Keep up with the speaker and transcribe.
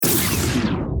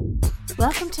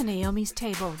Welcome to Naomi's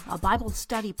Table, a Bible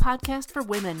study podcast for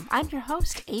women. I'm your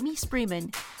host, Amy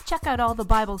Spreeman. Check out all the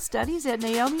Bible studies at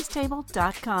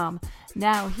naomistable.com.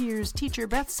 Now here's teacher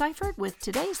Beth Seifert with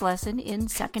today's lesson in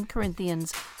 2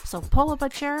 Corinthians. So pull up a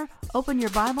chair, open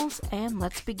your Bibles, and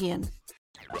let's begin.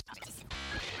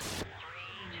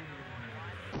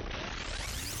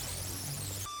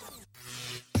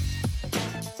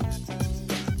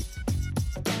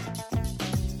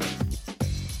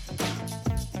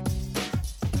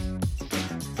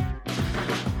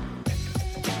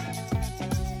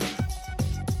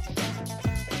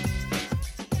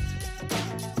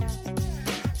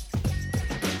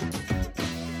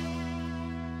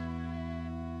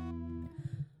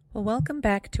 Well, welcome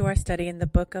back to our study in the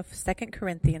book of 2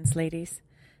 Corinthians, ladies.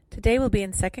 Today we'll be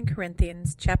in 2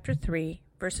 Corinthians chapter 3,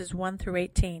 verses 1 through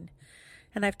 18.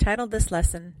 And I've titled this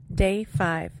lesson, Day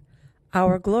 5,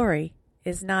 Our Glory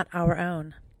is Not Our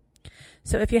Own.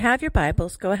 So if you have your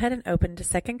Bibles, go ahead and open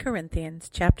to 2 Corinthians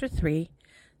chapter 3,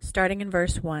 starting in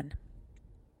verse 1.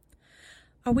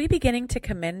 Are we beginning to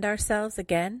commend ourselves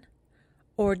again?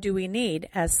 Or do we need,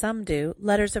 as some do,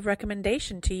 letters of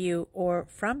recommendation to you or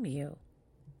from you?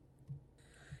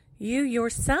 You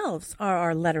yourselves are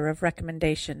our letter of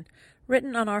recommendation,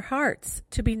 written on our hearts,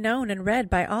 to be known and read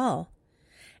by all.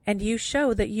 And you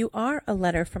show that you are a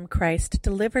letter from Christ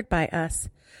delivered by us,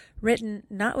 written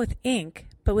not with ink,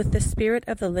 but with the Spirit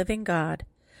of the living God,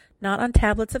 not on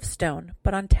tablets of stone,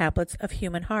 but on tablets of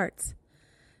human hearts.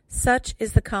 Such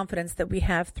is the confidence that we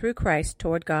have through Christ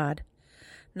toward God.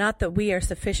 Not that we are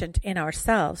sufficient in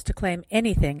ourselves to claim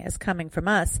anything as coming from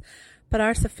us, but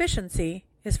our sufficiency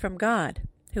is from God,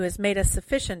 who has made us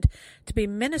sufficient to be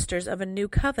ministers of a new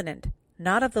covenant,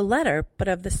 not of the letter, but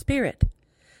of the Spirit.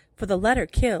 For the letter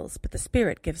kills, but the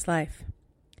Spirit gives life.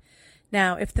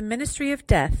 Now, if the ministry of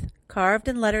death, carved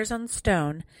in letters on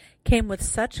stone, came with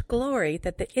such glory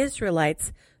that the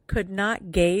Israelites could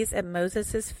not gaze at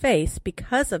Moses' face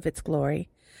because of its glory,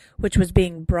 which was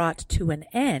being brought to an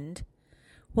end,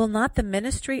 will not the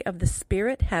ministry of the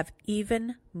Spirit have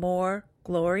even more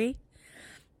glory?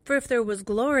 For if there was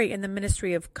glory in the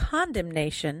ministry of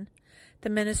condemnation, the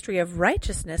ministry of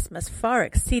righteousness must far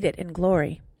exceed it in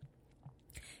glory.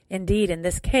 Indeed, in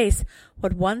this case,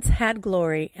 what once had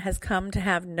glory has come to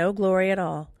have no glory at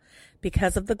all,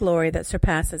 because of the glory that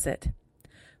surpasses it.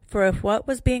 For if what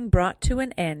was being brought to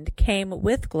an end came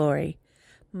with glory,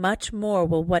 much more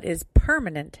will what is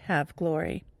permanent have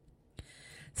glory.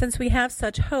 Since we have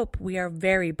such hope, we are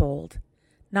very bold.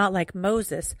 Not like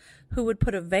Moses, who would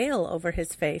put a veil over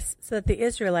his face so that the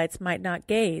Israelites might not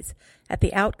gaze at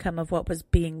the outcome of what was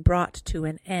being brought to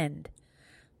an end.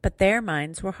 But their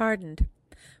minds were hardened.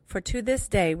 For to this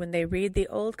day, when they read the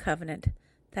Old Covenant,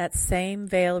 that same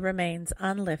veil remains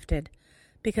unlifted,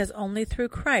 because only through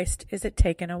Christ is it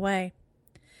taken away.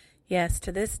 Yes,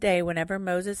 to this day, whenever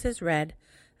Moses is read,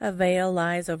 a veil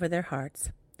lies over their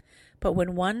hearts. But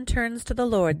when one turns to the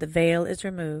Lord, the veil is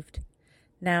removed.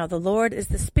 Now the Lord is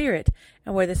the Spirit,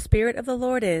 and where the Spirit of the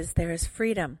Lord is, there is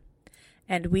freedom.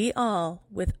 And we all,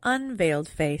 with unveiled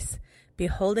face,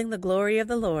 beholding the glory of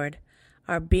the Lord,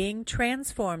 are being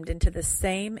transformed into the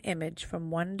same image from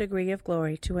one degree of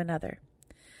glory to another.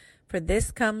 For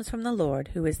this comes from the Lord,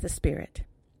 who is the Spirit.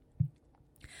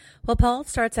 Well, Paul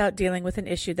starts out dealing with an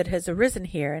issue that has arisen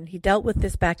here, and he dealt with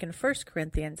this back in 1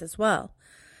 Corinthians as well.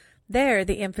 There,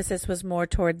 the emphasis was more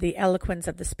toward the eloquence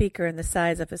of the speaker and the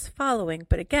size of his following,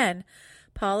 but again,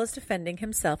 Paul is defending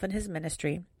himself and his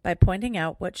ministry by pointing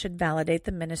out what should validate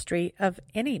the ministry of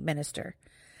any minister.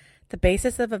 The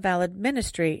basis of a valid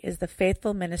ministry is the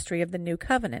faithful ministry of the new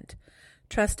covenant,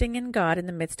 trusting in God in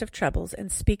the midst of troubles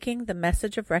and speaking the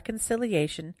message of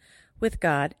reconciliation with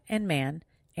God and man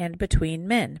and between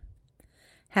men.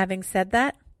 Having said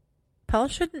that, Paul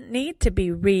shouldn't need to be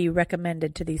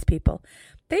recommended to these people.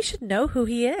 They should know who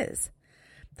he is.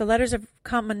 The letters of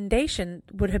commendation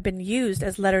would have been used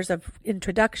as letters of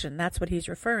introduction. That's what he's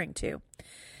referring to.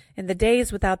 In the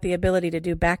days without the ability to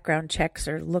do background checks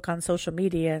or look on social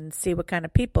media and see what kind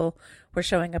of people were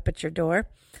showing up at your door,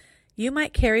 you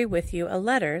might carry with you a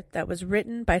letter that was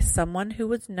written by someone who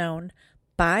was known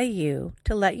by you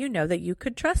to let you know that you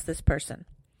could trust this person.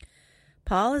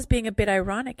 Paul is being a bit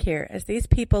ironic here, as these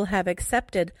people have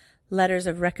accepted letters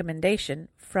of recommendation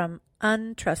from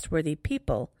untrustworthy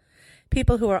people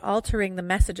who are altering the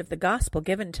message of the gospel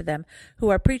given to them, who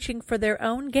are preaching for their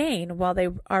own gain while they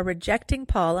are rejecting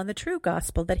Paul and the true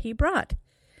gospel that he brought,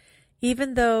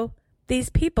 even though these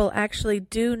people actually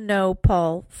do know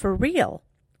Paul for real.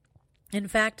 In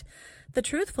fact, the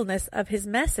truthfulness of his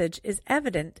message is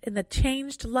evident in the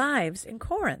changed lives in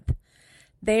Corinth.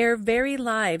 Their very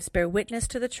lives bear witness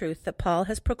to the truth that Paul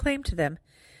has proclaimed to them.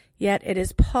 Yet it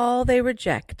is Paul they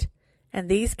reject, and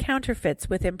these counterfeits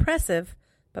with impressive,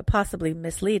 but possibly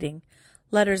misleading,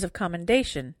 letters of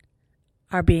commendation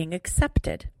are being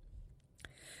accepted.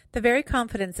 The very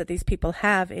confidence that these people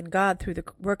have in God through the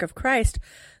work of Christ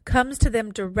comes to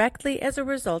them directly as a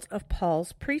result of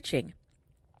Paul's preaching.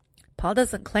 Paul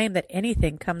doesn't claim that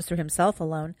anything comes through himself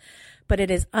alone, but it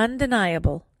is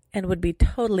undeniable, and would be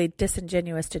totally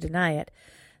disingenuous to deny it,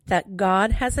 that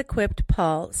God has equipped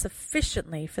Paul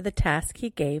sufficiently for the task he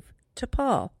gave to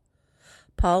Paul.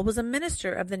 Paul was a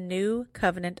minister of the new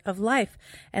covenant of life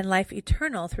and life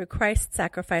eternal through Christ's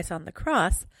sacrifice on the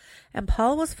cross, and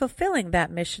Paul was fulfilling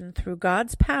that mission through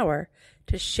God's power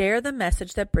to share the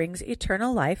message that brings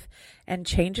eternal life and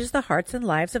changes the hearts and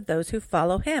lives of those who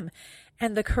follow him.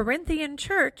 And the Corinthian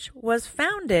church was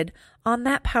founded on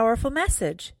that powerful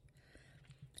message.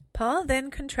 Paul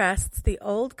then contrasts the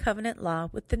Old Covenant law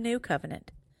with the New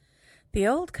Covenant. The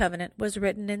Old Covenant was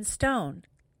written in stone,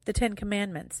 the Ten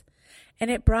Commandments, and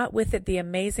it brought with it the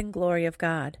amazing glory of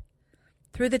God.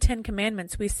 Through the Ten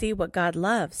Commandments, we see what God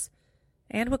loves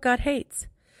and what God hates.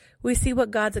 We see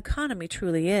what God's economy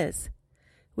truly is.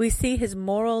 We see his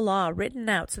moral law written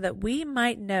out so that we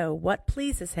might know what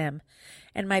pleases him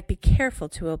and might be careful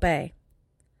to obey.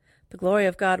 The glory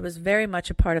of God was very much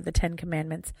a part of the Ten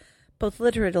Commandments, both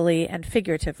literally and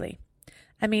figuratively.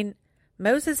 I mean,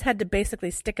 Moses had to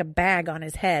basically stick a bag on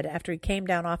his head after he came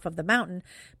down off of the mountain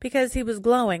because he was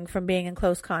glowing from being in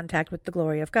close contact with the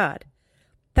glory of God.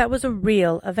 That was a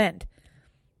real event.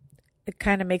 It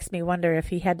kind of makes me wonder if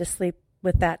he had to sleep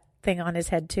with that thing on his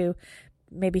head too.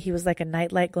 Maybe he was like a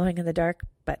nightlight glowing in the dark.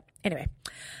 But anyway,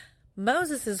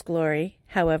 Moses' glory,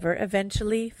 however,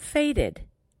 eventually faded.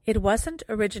 It wasn't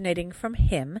originating from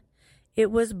him.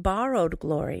 It was borrowed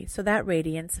glory, so that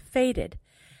radiance faded.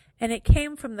 And it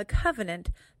came from the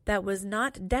covenant that was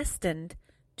not destined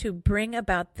to bring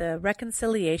about the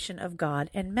reconciliation of God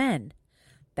and men.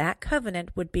 That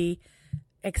covenant would be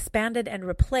expanded and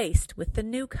replaced with the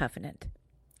new covenant.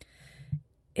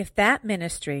 If that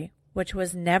ministry, which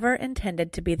was never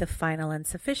intended to be the final and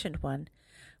sufficient one,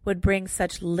 would bring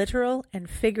such literal and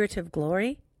figurative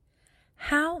glory,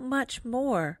 how much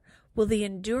more will the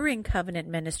enduring covenant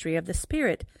ministry of the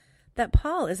Spirit that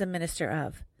Paul is a minister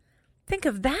of? Think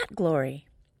of that glory.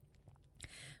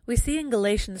 We see in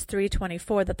Galatians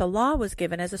 3:24 that the law was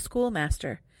given as a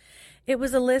schoolmaster. It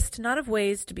was a list not of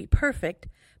ways to be perfect,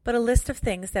 but a list of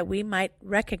things that we might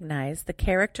recognize the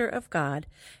character of God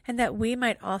and that we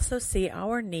might also see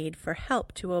our need for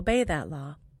help to obey that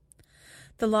law.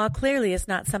 The law clearly is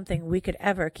not something we could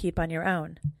ever keep on your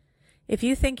own. If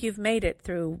you think you've made it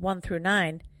through 1 through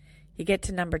 9, you get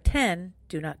to number 10,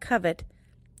 do not covet,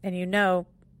 and you know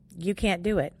you can't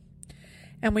do it.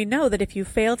 And we know that if you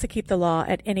fail to keep the law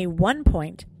at any one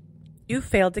point, you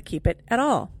failed to keep it at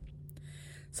all.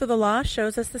 So the law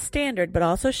shows us the standard, but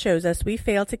also shows us we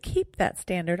fail to keep that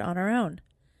standard on our own.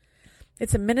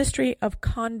 It's a ministry of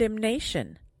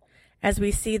condemnation, as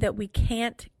we see that we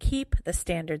can't keep the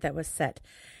standard that was set.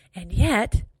 And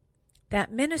yet,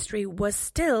 that ministry was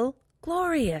still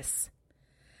glorious.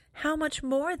 How much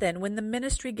more then when the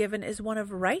ministry given is one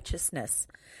of righteousness,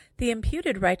 the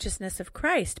imputed righteousness of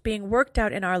Christ being worked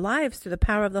out in our lives through the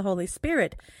power of the Holy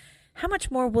Spirit? How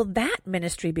much more will that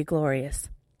ministry be glorious?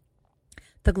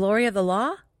 The glory of the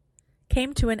law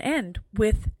came to an end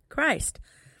with Christ.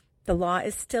 The law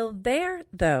is still there,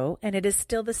 though, and it is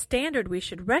still the standard we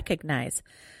should recognize.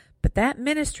 But that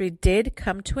ministry did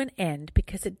come to an end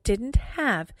because it didn't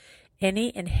have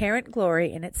any inherent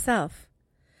glory in itself.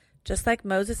 Just like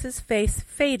Moses' face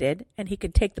faded and he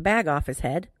could take the bag off his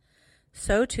head,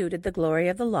 so too did the glory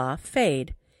of the law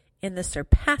fade in the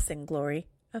surpassing glory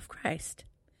of Christ.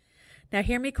 Now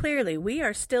hear me clearly, we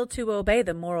are still to obey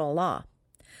the moral law.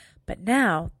 But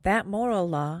now that moral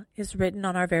law is written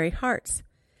on our very hearts.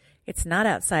 It's not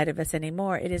outside of us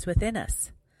anymore, it is within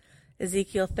us.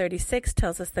 Ezekiel 36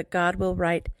 tells us that God will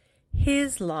write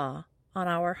his law on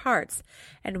our hearts,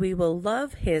 and we will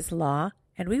love his law,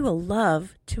 and we will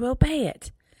love to obey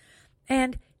it.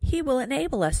 And he will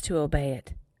enable us to obey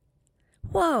it.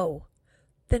 Whoa!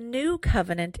 The new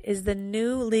covenant is the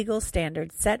new legal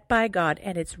standard set by God,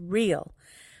 and it's real.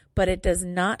 But it does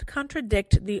not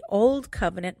contradict the old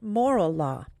covenant moral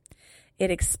law. It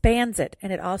expands it,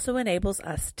 and it also enables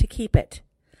us to keep it.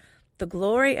 The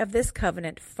glory of this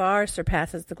covenant far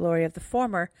surpasses the glory of the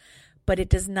former, but it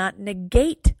does not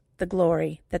negate the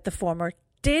glory that the former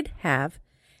did have,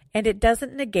 and it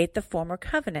doesn't negate the former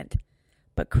covenant.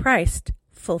 But Christ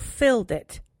fulfilled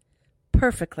it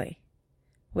perfectly,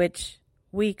 which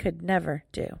we could never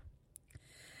do.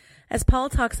 As Paul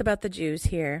talks about the Jews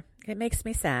here, it makes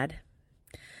me sad.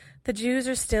 The Jews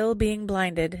are still being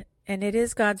blinded, and it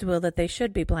is God's will that they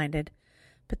should be blinded,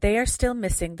 but they are still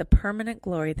missing the permanent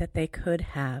glory that they could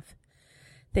have.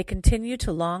 They continue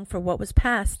to long for what was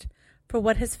past, for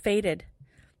what has faded.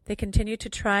 They continue to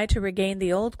try to regain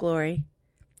the old glory,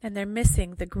 and they're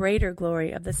missing the greater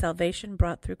glory of the salvation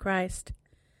brought through Christ.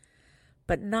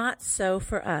 But not so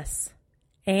for us.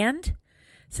 And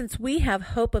since we have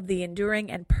hope of the enduring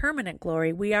and permanent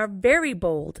glory, we are very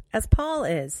bold, as Paul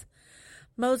is.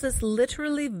 Moses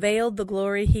literally veiled the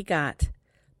glory he got,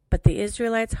 but the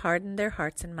Israelites hardened their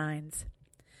hearts and minds.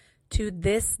 To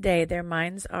this day, their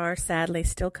minds are sadly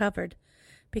still covered,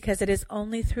 because it is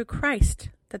only through Christ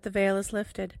that the veil is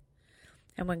lifted.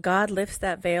 And when God lifts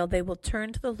that veil, they will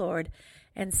turn to the Lord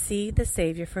and see the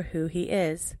Savior for who he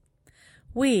is.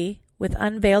 We, with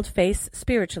unveiled face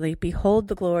spiritually, behold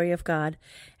the glory of God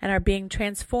and are being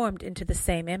transformed into the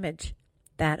same image,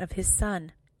 that of his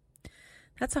Son.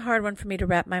 That's a hard one for me to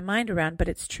wrap my mind around, but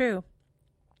it's true.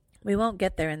 We won't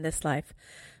get there in this life,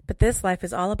 but this life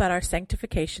is all about our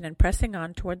sanctification and pressing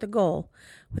on toward the goal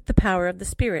with the power of the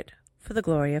Spirit for the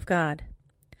glory of God.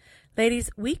 Ladies,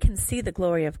 we can see the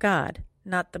glory of God,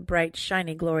 not the bright,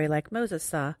 shiny glory like Moses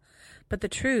saw, but the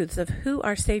truths of who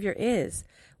our Savior is,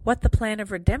 what the plan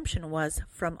of redemption was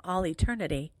from all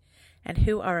eternity, and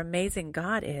who our amazing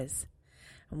God is.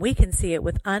 And we can see it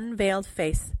with unveiled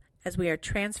face as we are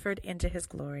transferred into his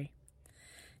glory.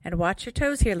 And watch your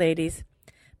toes here, ladies.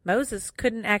 Moses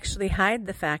couldn't actually hide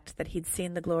the fact that he'd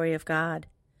seen the glory of God.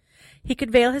 He could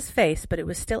veil his face, but it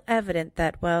was still evident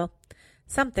that, well,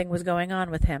 something was going on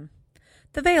with him.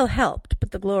 The veil helped, but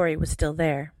the glory was still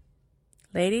there.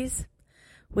 Ladies,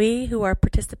 we who are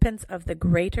participants of the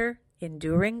greater,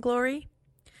 enduring glory,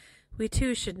 we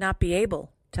too should not be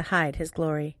able to hide his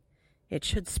glory. It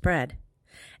should spread.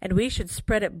 And we should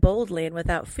spread it boldly and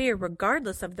without fear,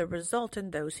 regardless of the result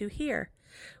in those who hear.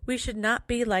 We should not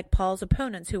be like Paul's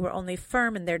opponents, who were only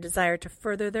firm in their desire to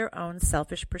further their own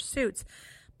selfish pursuits,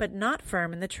 but not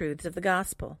firm in the truths of the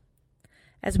gospel.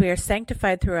 As we are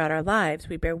sanctified throughout our lives,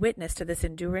 we bear witness to this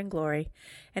enduring glory,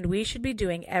 and we should be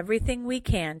doing everything we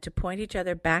can to point each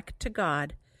other back to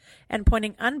God and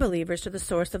pointing unbelievers to the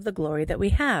source of the glory that we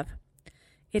have.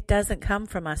 It doesn't come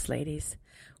from us, ladies.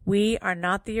 We are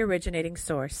not the originating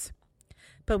source,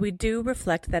 but we do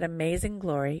reflect that amazing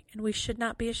glory, and we should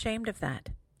not be ashamed of that.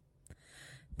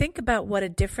 Think about what a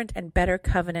different and better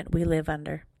covenant we live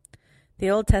under. The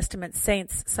Old Testament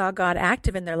saints saw God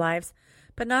active in their lives,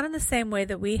 but not in the same way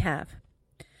that we have.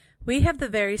 We have the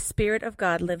very Spirit of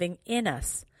God living in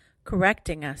us,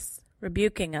 correcting us,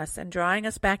 rebuking us, and drawing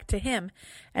us back to him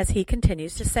as he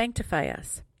continues to sanctify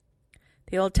us.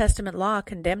 The Old Testament law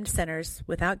condemned sinners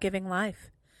without giving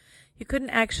life. You couldn't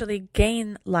actually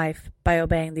gain life by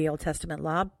obeying the Old Testament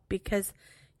law because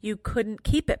you couldn't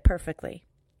keep it perfectly.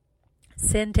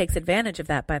 Sin takes advantage of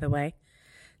that, by the way.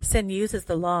 Sin uses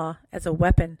the law as a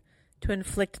weapon to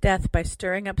inflict death by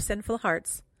stirring up sinful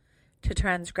hearts to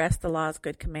transgress the law's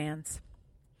good commands.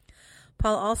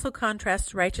 Paul also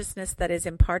contrasts righteousness that is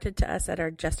imparted to us at our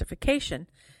justification,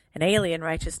 an alien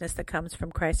righteousness that comes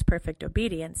from Christ's perfect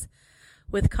obedience,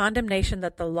 with condemnation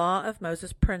that the law of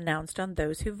Moses pronounced on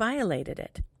those who violated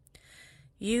it.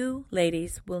 You,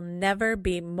 ladies, will never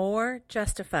be more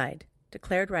justified,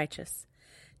 declared righteous,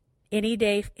 any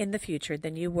day in the future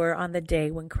than you were on the day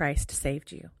when Christ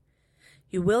saved you.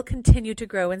 You will continue to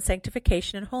grow in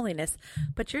sanctification and holiness,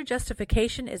 but your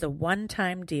justification is a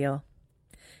one-time deal.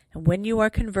 And when you are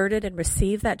converted and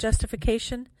receive that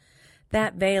justification,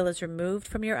 that veil is removed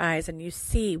from your eyes and you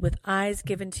see with eyes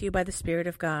given to you by the Spirit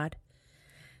of God.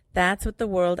 That's what the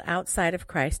world outside of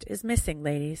Christ is missing,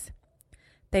 ladies.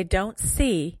 They don't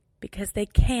see because they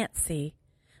can't see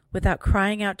without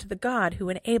crying out to the God who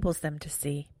enables them to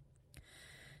see.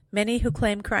 Many who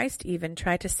claim Christ even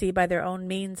try to see by their own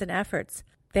means and efforts.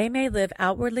 They may live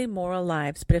outwardly moral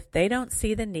lives, but if they don't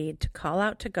see the need to call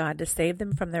out to God to save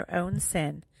them from their own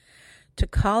sin, to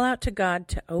call out to God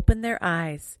to open their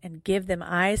eyes and give them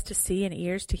eyes to see and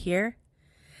ears to hear,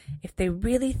 if they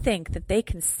really think that they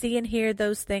can see and hear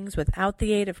those things without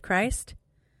the aid of Christ,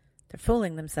 they're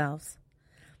fooling themselves.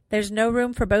 There's no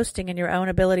room for boasting in your own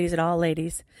abilities at all,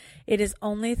 ladies. It is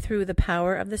only through the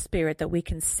power of the Spirit that we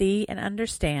can see and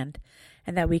understand,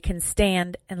 and that we can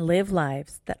stand and live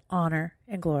lives that honor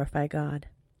and glorify God.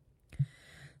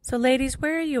 So, ladies,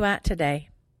 where are you at today?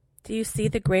 Do you see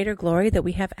the greater glory that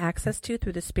we have access to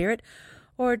through the Spirit,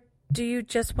 or do you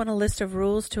just want a list of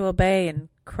rules to obey and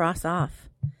cross off?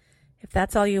 If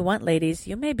that's all you want, ladies,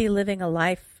 you may be living a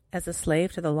life as a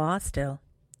slave to the law still.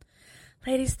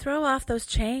 Ladies, throw off those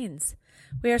chains.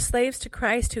 We are slaves to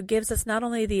Christ, who gives us not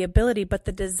only the ability but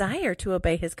the desire to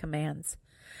obey his commands.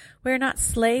 We are not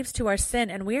slaves to our sin,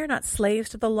 and we are not slaves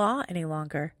to the law any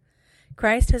longer.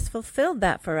 Christ has fulfilled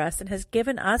that for us and has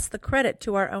given us the credit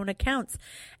to our own accounts,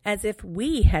 as if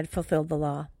we had fulfilled the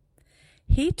law.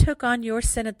 He took on your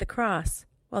sin at the cross,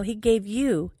 while he gave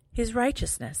you his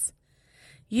righteousness.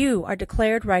 You are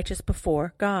declared righteous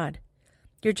before God.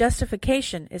 Your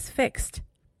justification is fixed.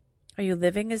 Are you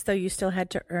living as though you still had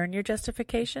to earn your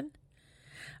justification?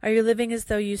 Are you living as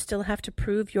though you still have to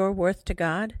prove your worth to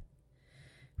God?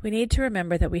 We need to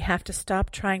remember that we have to stop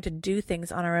trying to do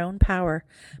things on our own power,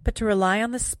 but to rely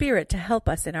on the Spirit to help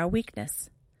us in our weakness.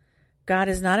 God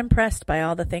is not impressed by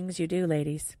all the things you do,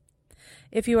 ladies.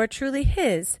 If you are truly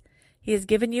his, he has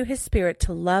given you his Spirit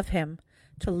to love him,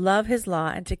 to love his law,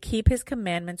 and to keep his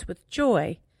commandments with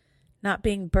joy, not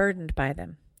being burdened by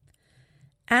them.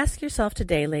 Ask yourself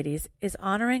today, ladies, is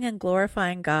honoring and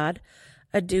glorifying God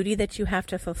a duty that you have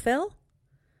to fulfill?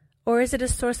 Or is it a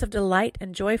source of delight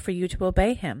and joy for you to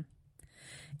obey him?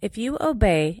 If you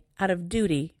obey out of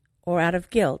duty or out of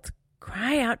guilt,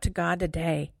 cry out to God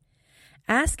today.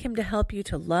 Ask him to help you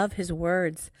to love his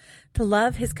words, to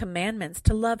love his commandments,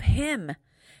 to love him,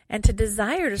 and to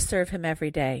desire to serve him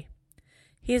every day.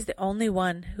 He is the only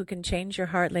one who can change your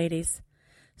heart, ladies.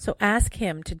 So ask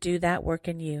him to do that work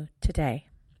in you today.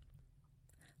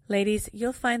 Ladies,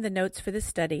 you'll find the notes for this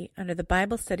study under the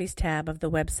Bible Studies tab of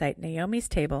the website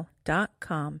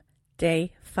naomistable.com,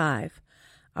 Day 5.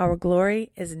 Our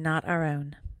glory is not our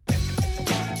own.